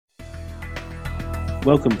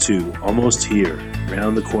Welcome to Almost Here,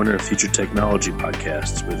 Round the Corner Future Technology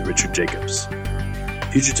podcast with Richard Jacobs.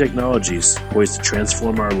 Future technologies poised to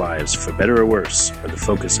transform our lives for better or worse are the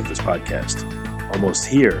focus of this podcast. Almost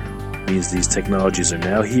here means these technologies are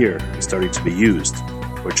now here and starting to be used,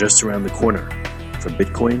 or just around the corner, from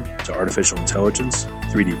Bitcoin to artificial intelligence,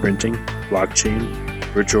 3D printing, blockchain,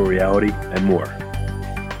 virtual reality, and more.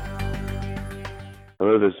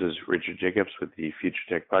 Hello, this is Richard Jacobs with the Future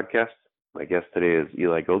Tech Podcast. My guest today is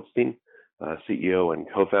Eli Goldstein, CEO and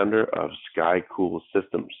co-founder of SkyCool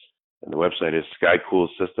Systems. And the website is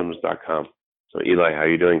skycoolsystems.com. So Eli, how are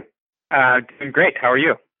you doing? Doing great. How are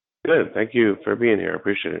you? Good. Thank you for being here. I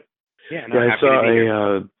appreciate it. I saw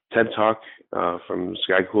a TED Talk from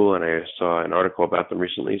SkyCool, and I saw an article about them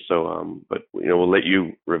recently. So, but we'll let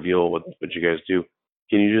you reveal what you guys do.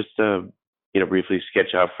 Can you just briefly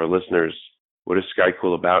sketch out for listeners what is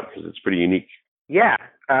SkyCool about? Because it's pretty unique. Yeah.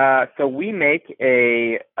 So we make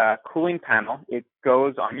a cooling panel. It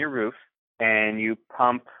goes on your roof, and you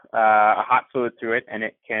pump a hot fluid through it, and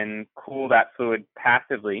it can cool that fluid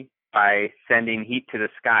passively by sending heat to the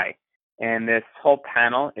sky. And this whole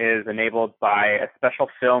panel is enabled by a special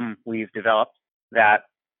film we've developed that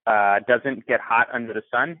doesn't get hot under the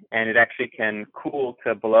sun, and it actually can cool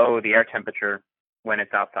to below the air temperature when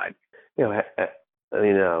it's outside. I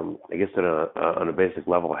guess on a basic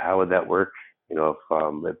level, how would that work? If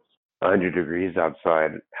it's 100 degrees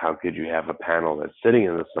outside, how could you have a panel that's sitting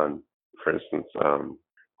in the sun, for instance,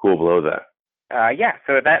 cool below that?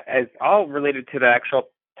 So that is all related to the actual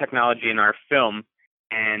technology in our film,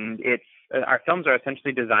 and our films are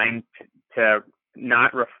essentially designed to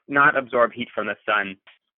not absorb heat from the sun,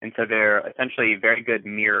 and so they're essentially very good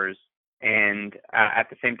mirrors. And at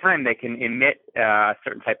the same time, they can emit a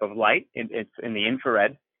certain type of light. It's in the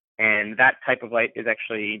infrared, and that type of light is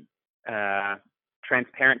actually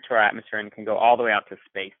transparent to our atmosphere and can go all the way out to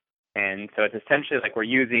space. And so it's essentially like we're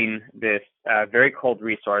using this very cold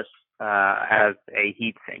resource as a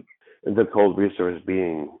heat sink. The cold resource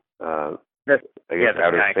being, outer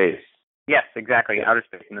sky. space. Yes, exactly. Yeah. Outer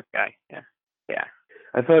space in the sky. Yeah.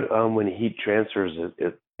 I thought when heat transfers,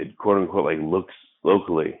 it quote unquote like looks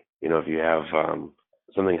locally. If you have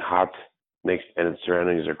something hot and its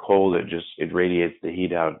surroundings are cold, it radiates the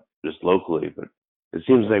heat out just locally. But it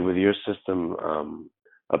seems like with your system,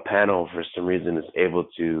 a panel for some reason is able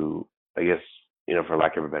to, I guess, for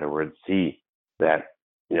lack of a better word, see that,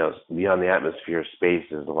 beyond the atmosphere, space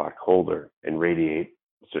is a lot colder and radiate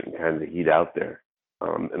certain kinds of heat out there.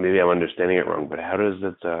 And maybe I'm understanding it wrong, but how does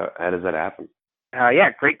that happen?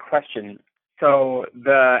 Great question. So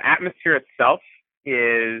the atmosphere itself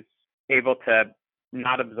is able to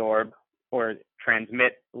not absorb or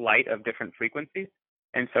transmit light of different frequencies.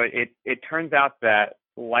 And so it turns out that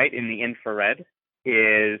light in the infrared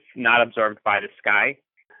is not absorbed by the sky.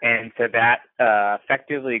 And so that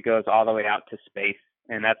effectively goes all the way out to space.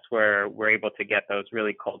 And that's where we're able to get those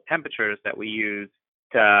really cold temperatures that we use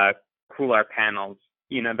to cool our panels.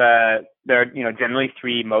 There are generally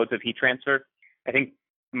three modes of heat transfer. I think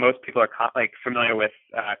most people are familiar with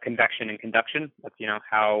convection and conduction. That's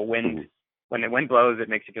how when the wind blows, it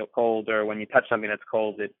makes you feel cold, or when you touch something that's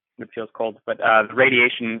cold, it feels cold. But the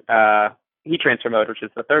radiation heat transfer mode, which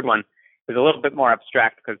is the third one, is a little bit more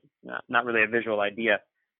abstract because it's not really a visual idea.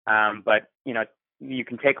 But you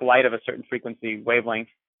can take light of a certain frequency wavelength,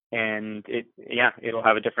 and it'll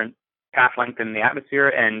have a different path length in the atmosphere,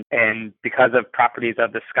 and because of properties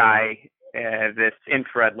of the sky, this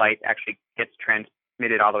infrared light actually gets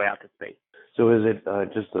transmitted all the way out to space. So is it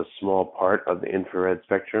just a small part of the infrared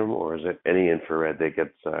spectrum, or is it any infrared that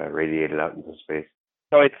gets radiated out into space?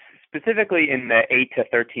 So it's specifically in the 8 to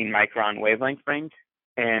 13 micron wavelength range,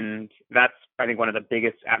 and that's, I think, one of the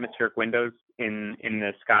biggest atmospheric windows in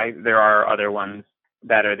the sky. There are other ones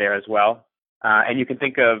that are there as well. And you can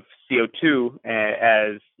think of CO2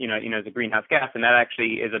 as as a greenhouse gas, and that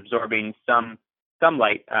actually is absorbing some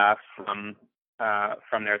light from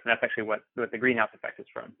there. And that's actually what the greenhouse effect is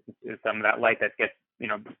from. Is some of that light that gets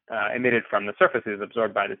emitted from the surface is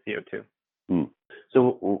absorbed by the CO2.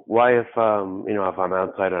 So why, if I'm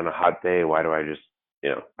outside on a hot day, why do I just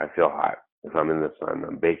I feel hot if I'm in the sun,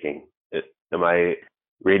 I'm baking? Am I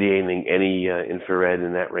radiating any infrared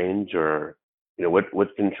in that range, or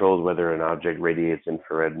what controls whether an object radiates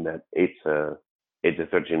infrared in that 8 to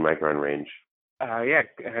 13 micron range?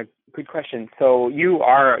 Good question. So you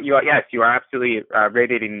are absolutely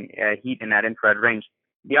radiating heat in that infrared range.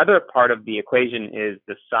 The other part of the equation is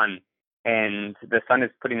the sun, and the sun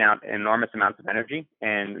is putting out enormous amounts of energy,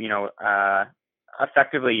 and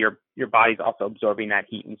effectively your body's also absorbing that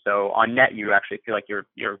heat, and so on net you actually feel like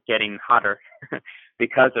you're getting hotter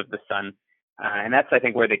because of the sun. And that's, I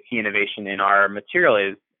think, where the key innovation in our material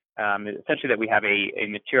is essentially that we have a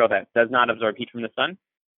material that does not absorb heat from the sun,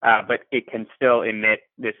 but it can still emit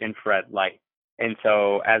this infrared light. And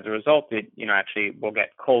so as a result, it actually will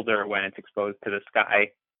get colder when it's exposed to the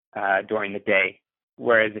sky during the day.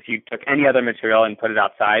 Whereas if you took any other material and put it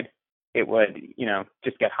outside, it would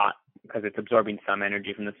just get hot because it's absorbing some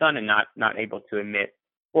energy from the sun and not able to emit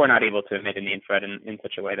in the infrared in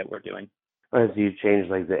such a way that we're doing. As you change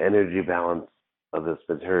like the energy balance of this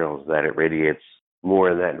material so that it radiates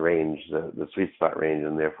more in that range, the sweet spot range,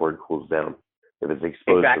 and therefore it cools down if it's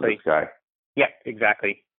exposed to the sky. Yeah,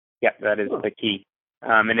 exactly. Yeah, that is the key.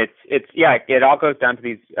 And it all goes down to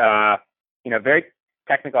these very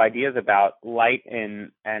technical ideas about light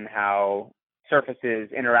and how surfaces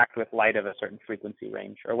interact with light of a certain frequency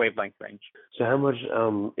range or wavelength range. So how much,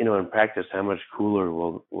 in practice, how much cooler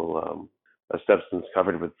will a substance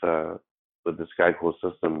covered with the SkyCool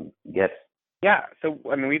system get? Yeah, so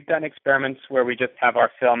we've done experiments where we just have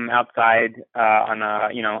our film outside on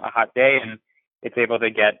a hot day, and it's able to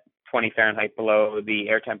get 20 Fahrenheit below the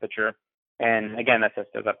air temperature. And again, that's just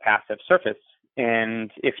as a passive surface.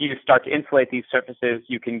 And if you start to insulate these surfaces,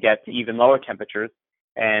 you can get to even lower temperatures.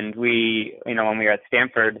 And we, when we were at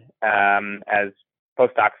Stanford as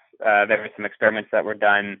postdocs, there were some experiments that were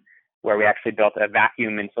done where we actually built a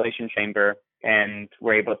vacuum insulation chamber and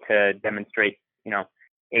were able to demonstrate,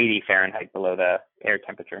 80 Fahrenheit below the air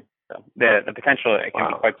temperature. So the potential it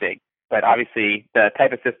can be quite big. But obviously, the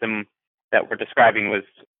type of system that we're describing was,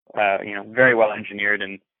 very well engineered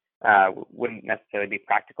and wouldn't necessarily be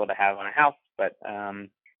practical to have on a house. But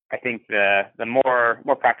I think the more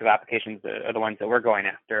practical applications are the ones that we're going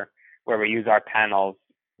after, where we use our panels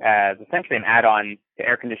as essentially an add-on to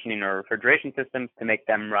air conditioning or refrigeration systems to make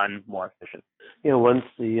them run more efficient. Once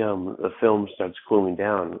the film starts cooling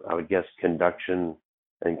down, I would guess conduction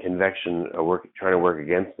and convection are trying to work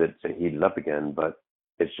against it to heat it up again, but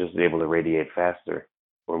it's just able to radiate faster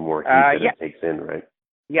or more heat that it takes in, right?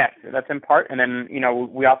 Yes, that's in part. And then,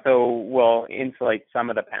 we also will insulate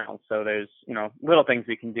some of the panels. So there's, little things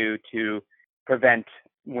we can do to prevent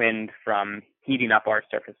wind from heating up our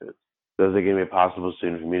surfaces. So is it going to be possible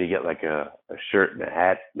soon for me to get like a shirt and a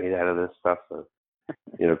hat made out of this stuff? So,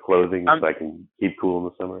 clothing so I can keep cool in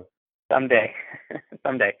the summer? Someday.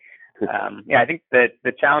 I think that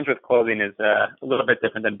the challenge with clothing is a little bit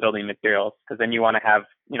different than building materials, because then you want to have,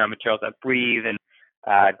 materials that breathe and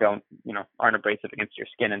aren't abrasive against your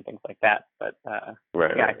skin and things like that. But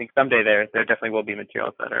right. I think someday there definitely will be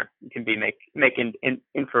materials that can be make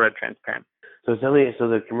infrared transparent. So tell me, so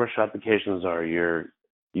the commercial applications are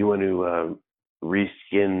you want to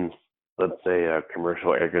reskin, let's say,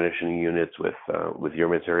 commercial air conditioning units with your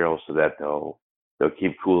material so that they'll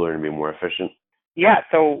keep cooler and be more efficient? Yeah.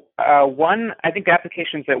 So I think the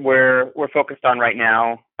applications that we're focused on right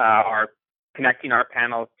now are connecting our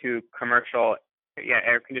panels to commercial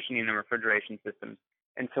air conditioning and refrigeration systems.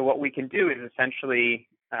 And so what we can do is essentially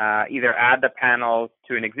either add the panels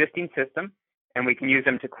to an existing system, and we can use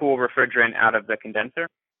them to cool refrigerant out of the condenser.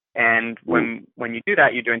 And when you do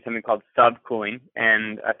that, you're doing something called subcooling,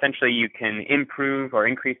 and essentially you can improve or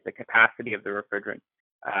increase the capacity of the refrigerant.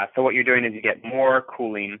 So what you're doing is you get more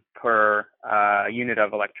cooling per unit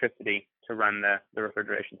of electricity to run the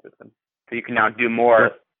refrigeration system. So you can now do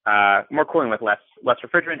more cooling with less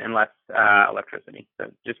refrigerant and less electricity. So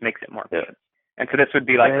it just makes it more efficient. And so this would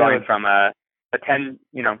be like going from a 10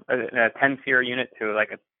 SEER unit to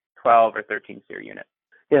like a 12 or 13 SEER unit.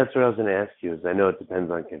 Yeah, that's what I was going to ask you. Is I know it depends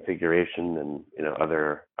on configuration and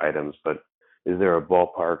other items, but is there a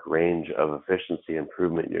ballpark range of efficiency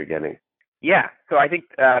improvement you're getting? Yeah, so I think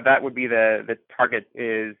that would be the target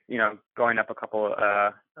is going up a couple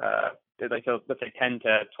let's say 10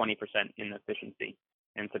 to 20% in efficiency.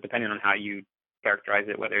 And so depending on how you characterize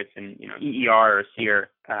it, whether it's in EER or SEER,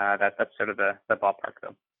 that's sort of the ballpark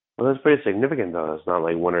though. Well, that's pretty significant though. It's not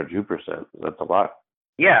like 1 or 2%. That's a lot.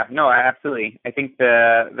 Yeah, no, absolutely. I think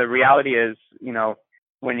the reality is,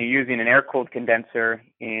 when you're using an air-cooled condenser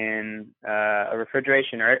in a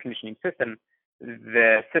refrigeration or air conditioning system,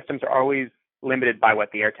 the systems are always limited by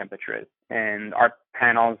what the air temperature is. And our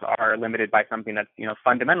panels are limited by something that's,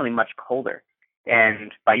 fundamentally much colder.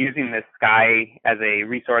 And by using the sky as a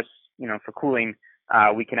resource, for cooling,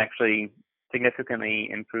 we can actually significantly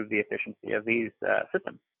improve the efficiency of these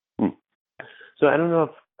systems. So I don't know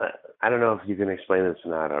if you can explain this or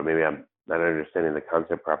not, or maybe I'm not understanding the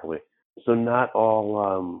concept properly. So not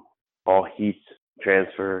all heat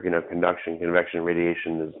transfer, conduction, convection,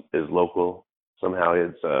 radiation is local. Somehow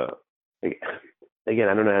it's again,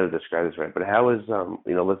 I don't know how to describe this right, but how is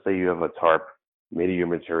let's say you have a tarp made of your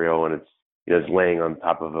material and it's laying on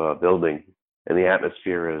top of a building. and the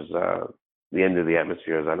atmosphere is the end of the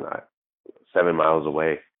atmosphere is, I don't know, 7 miles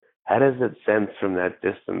away. How does it sense from that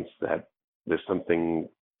distance that there's something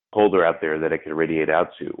colder out there that it could radiate out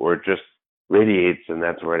to, or it just radiates and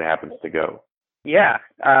that's where it happens to go? Yeah.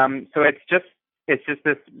 So it's just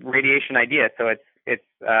this radiation idea. So it's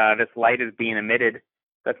this light is being emitted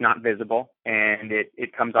that's not visible, and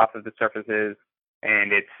it comes off of the surfaces,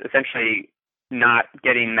 and it's essentially not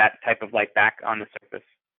getting that type of light back on the surface.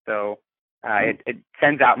 So it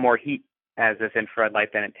sends out more heat as this infrared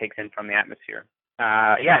light than it takes in from the atmosphere.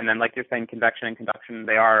 Yeah, and then like you're saying, convection and conduction,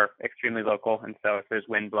 they are extremely local, and so if there's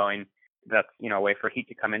wind blowing, that's a way for heat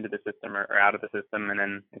to come into the system or out of the system, and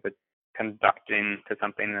then if it's conducting to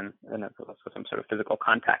something, then it's also some sort of physical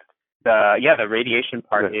contact. The radiation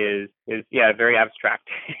part is very abstract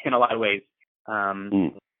in a lot of ways.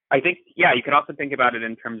 I think you can also think about it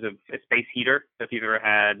in terms of a space heater. So if you've ever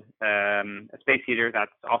had a space heater,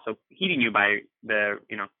 that's also heating you by the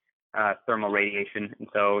thermal radiation, and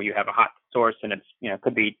so you have a hot source, and it's it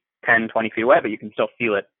could be 10, 20 feet away, but you can still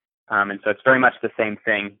feel it. And so it's very much the same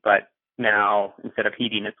thing, but now instead of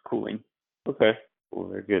heating, it's cooling. Okay, well,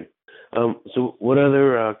 very good. So what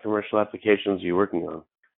other commercial applications are you working on?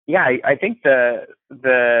 Yeah, I think the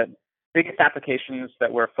biggest applications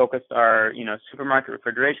that we're focused are supermarket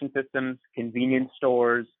refrigeration systems, convenience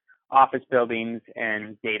stores, office buildings,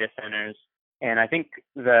 and data centers. And I think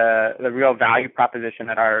the real value proposition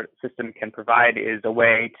that our system can provide is a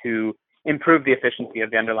way to improve the efficiency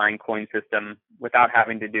of the underlying cooling system without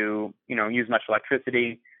having to use much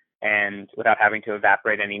electricity and without having to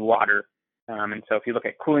evaporate any water. And so if you look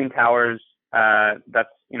at cooling towers,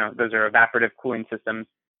 those are evaporative cooling systems.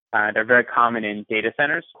 They're very common in data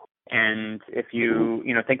centers. And if you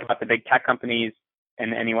think about the big tech companies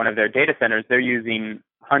and any one of their data centers, they're using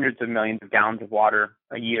hundreds of millions of gallons of water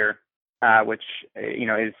a year, which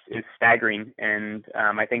is staggering. And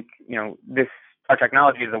I think our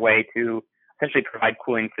technology is a way to essentially provide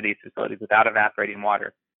cooling for these facilities without evaporating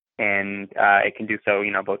water, and it can do so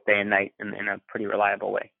both day and night in a pretty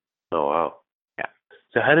reliable way. Oh wow! Yeah.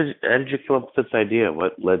 So how did you come up with this idea?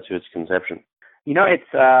 What led to its conception?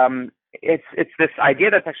 It's this idea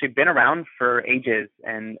that's actually been around for ages,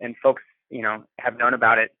 and folks have known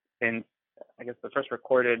about it since I guess the first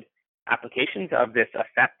recorded applications of this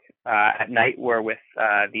effect at night were with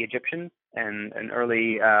the Egyptians and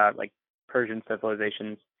early Persian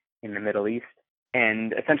civilizations in the Middle East.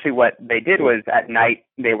 And essentially what they did was at night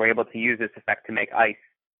they were able to use this effect to make ice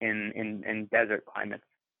in desert climates.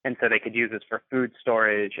 And so they could use this for food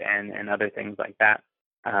storage and other things like that.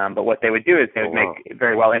 But what they would do is they would make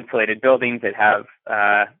very well insulated buildings that have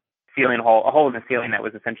a hole in the ceiling that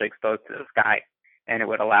was essentially exposed to the sky, and it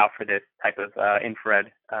would allow for this type of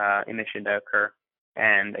infrared emission to occur.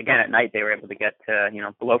 And again, at night they were able to get to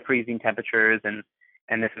below freezing temperatures, and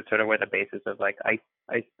this is sort of where the basis of ice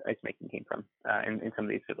making came from in some of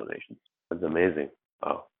these civilizations. That's amazing.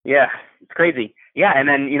 Oh. Yeah, it's crazy. Yeah, and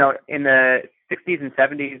then in the 60s and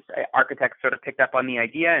 70s, architects sort of picked up on the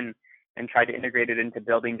idea and tried to integrate it into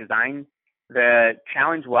building design. The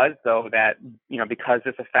challenge was, though, that because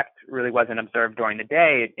this effect really wasn't observed during the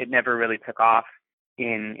day, it never really took off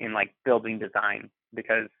in building design,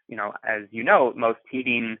 because as most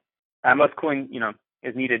heating, most cooling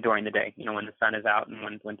is needed during the day, when the sun is out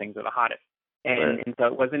and when things are the hottest. And so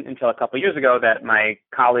it wasn't until a couple of years ago that my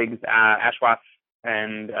colleagues Ashwath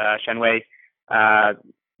and Shenwei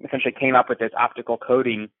essentially came up with this optical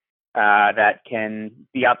coating that can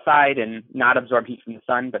be outside and not absorb heat from the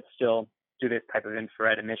sun, but still do this type of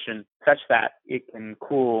infrared emission such that it can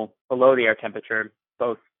cool below the air temperature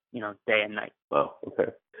both day and night. Wow.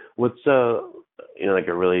 Okay. What's like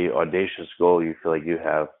a really audacious goal you feel like you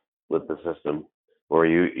have with the system, or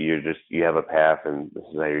you have a path and this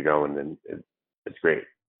is how you're going, and it's great?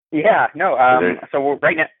 Yeah. No. So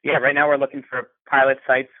right now we're looking for pilot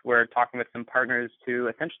sites. We're talking with some partners to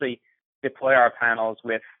essentially deploy our panels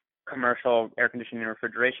with commercial air conditioning and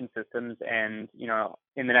refrigeration systems, and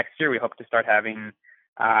in the next year we hope to start having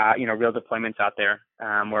real deployments out there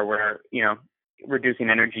where we're reducing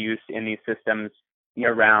energy use in these systems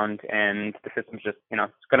year round, and the system's just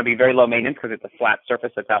it's going to be very low maintenance because it's a flat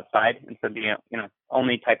surface that's outside, and so the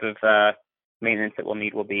only type of maintenance that we'll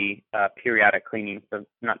need will be periodic cleaning, so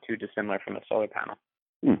not too dissimilar from a solar panel.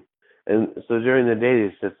 And so during the day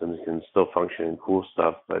these systems can still function and cool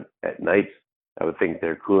stuff, but at night I would think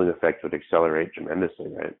their cooling effect would accelerate tremendously,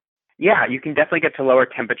 right? Yeah, you can definitely get to lower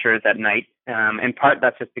temperatures at night. In part,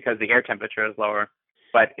 that's just because the air temperature is lower,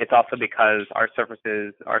 but it's also because our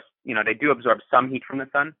surfaces are, they do absorb some heat from the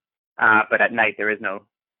sun, but at night there is no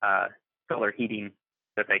solar heating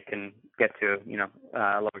that they can get to,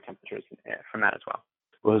 lower temperatures from that as well.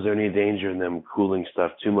 Well, is there any danger in them cooling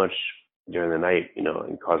stuff too much during the night,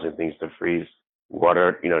 and causing things to freeze?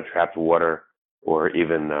 Water, trapped water, or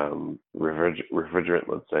even refrigerant,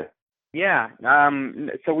 let's say. Yeah.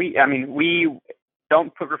 So we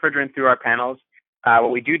don't put refrigerant through our panels.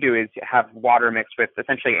 What we do is have water mixed with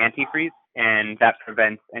essentially antifreeze, and that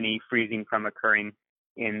prevents any freezing from occurring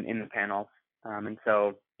in the panels. And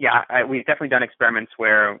so, we've definitely done experiments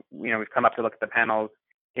where, we've come up to look at the panels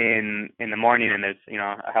in the morning, and there's,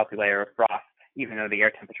 a healthy layer of frost, even though the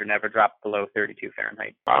air temperature never dropped below 32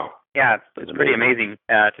 Fahrenheit. Wow. Yeah, it's pretty amazing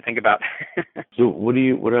to think about. So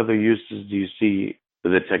what other uses do you see for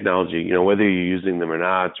the technology? Whether you're using them or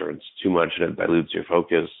not, or it's too much and it dilutes your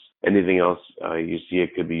focus. Anything else you see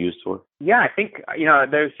it could be used for? Yeah, I think,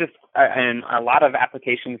 there's just a lot of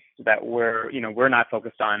applications that we're not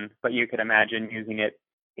focused on, but you could imagine using it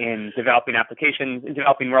in developing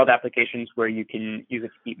world applications where you can use it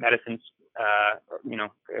to keep medicines,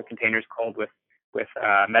 containers cold with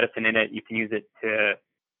medicine in it. You can use it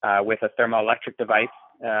with a thermoelectric device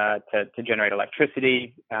to generate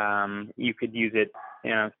electricity. You could use it,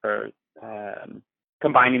 for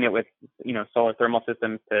combining it with, solar thermal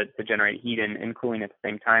systems to generate heat and cooling at the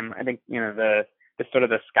same time. I think, the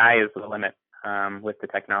sky is the limit with the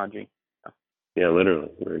technology. So. Yeah, literally.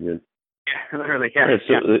 Very good. Yeah, literally. Yeah. Right,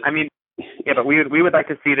 so but we would like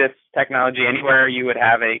to see this technology anywhere you would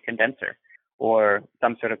have a condenser or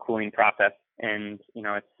some sort of cooling process. And,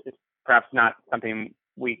 it's perhaps not something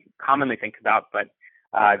we commonly think about, but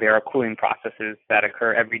there are cooling processes that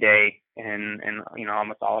occur every day in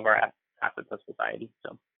almost all of our facets of society.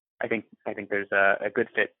 So I think there's a good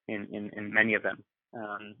fit in many of them.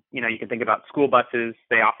 You can think about school buses.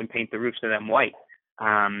 They often paint the roofs of them white.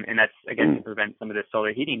 And that's, again, to prevent some of the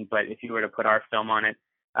solar heating. But if you were to put our film on it,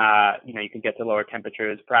 you can get to lower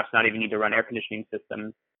temperatures, perhaps not even need to run air conditioning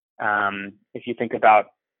systems. If you think about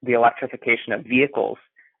the electrification of vehicles,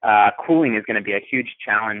 cooling is going to be a huge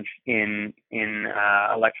challenge in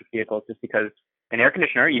electric vehicles, just because an air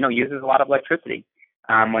conditioner, uses a lot of electricity.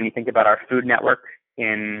 When you think about our food network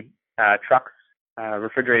in trucks,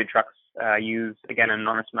 refrigerated trucks use, again,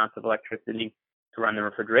 enormous amounts of electricity to run the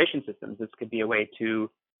refrigeration systems. This could be a way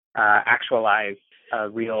to actualize a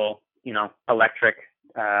real, electric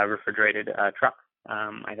refrigerated truck.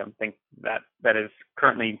 I don't think that is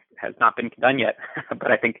currently has not been done yet,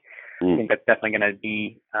 but I think that's definitely going to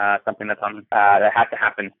be something that's that has to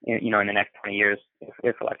happen, in the next 20 years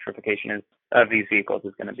if electrification of these vehicles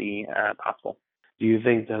is going to be possible. Do you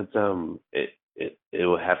think that it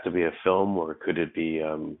will have to be a film, or could it be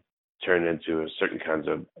turned into a certain kinds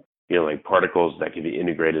of like particles that can be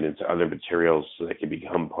integrated into other materials so they can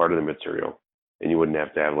become part of the material, and you wouldn't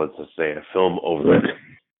have to have, let's just say, a film over it?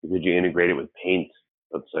 Could you integrate it with paint,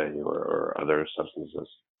 let's say, or other substances?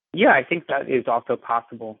 Yeah, I think that is also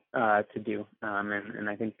possible to do. And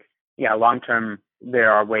I think, long term,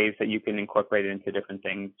 there are ways that you can incorporate it into different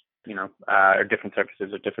things, or different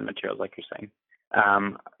surfaces or different materials, like you're saying.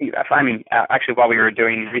 Actually, while we were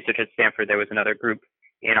doing research at Stanford, there was another group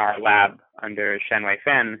in our lab under Shanwei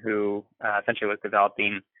Fan who essentially was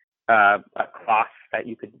developing a cloth that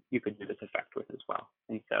you could do this effect with as well.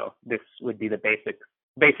 And so this would be the basis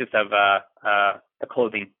of a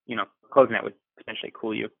clothing that would potentially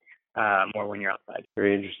cool you more when you're outside.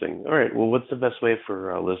 Very interesting. All right. Well, what's the best way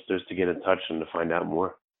for listeners to get in touch and to find out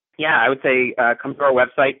more? Yeah, I would say come to our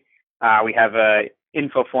website. We have a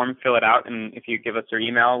info form, fill it out, and if you give us your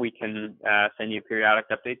email, we can send you periodic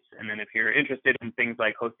updates. And then if you're interested in things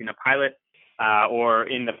like hosting a pilot or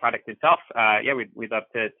in the product itself, we'd love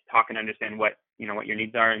to talk and understand what your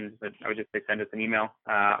needs are. And I would just say send us an email.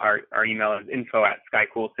 Our email is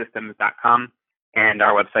info@skycoolsystems.com, and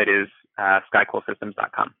our website is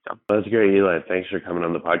skycoolsystems.com. So that's great, Eli. Thanks for coming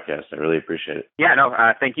on the podcast. I really appreciate it. Yeah, no,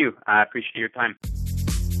 thank you. I appreciate your time.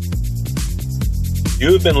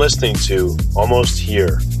 You have been listening to Almost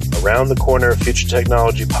Here, Around the Corner Future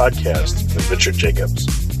Technology podcast with Richard Jacobs.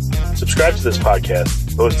 Subscribe to this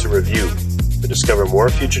podcast, post a review to discover more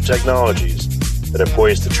future technologies that are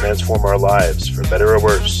poised to transform our lives for better or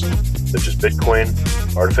worse, such as Bitcoin,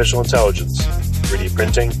 artificial intelligence, 3D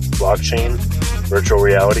printing, blockchain, virtual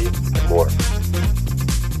reality, and more.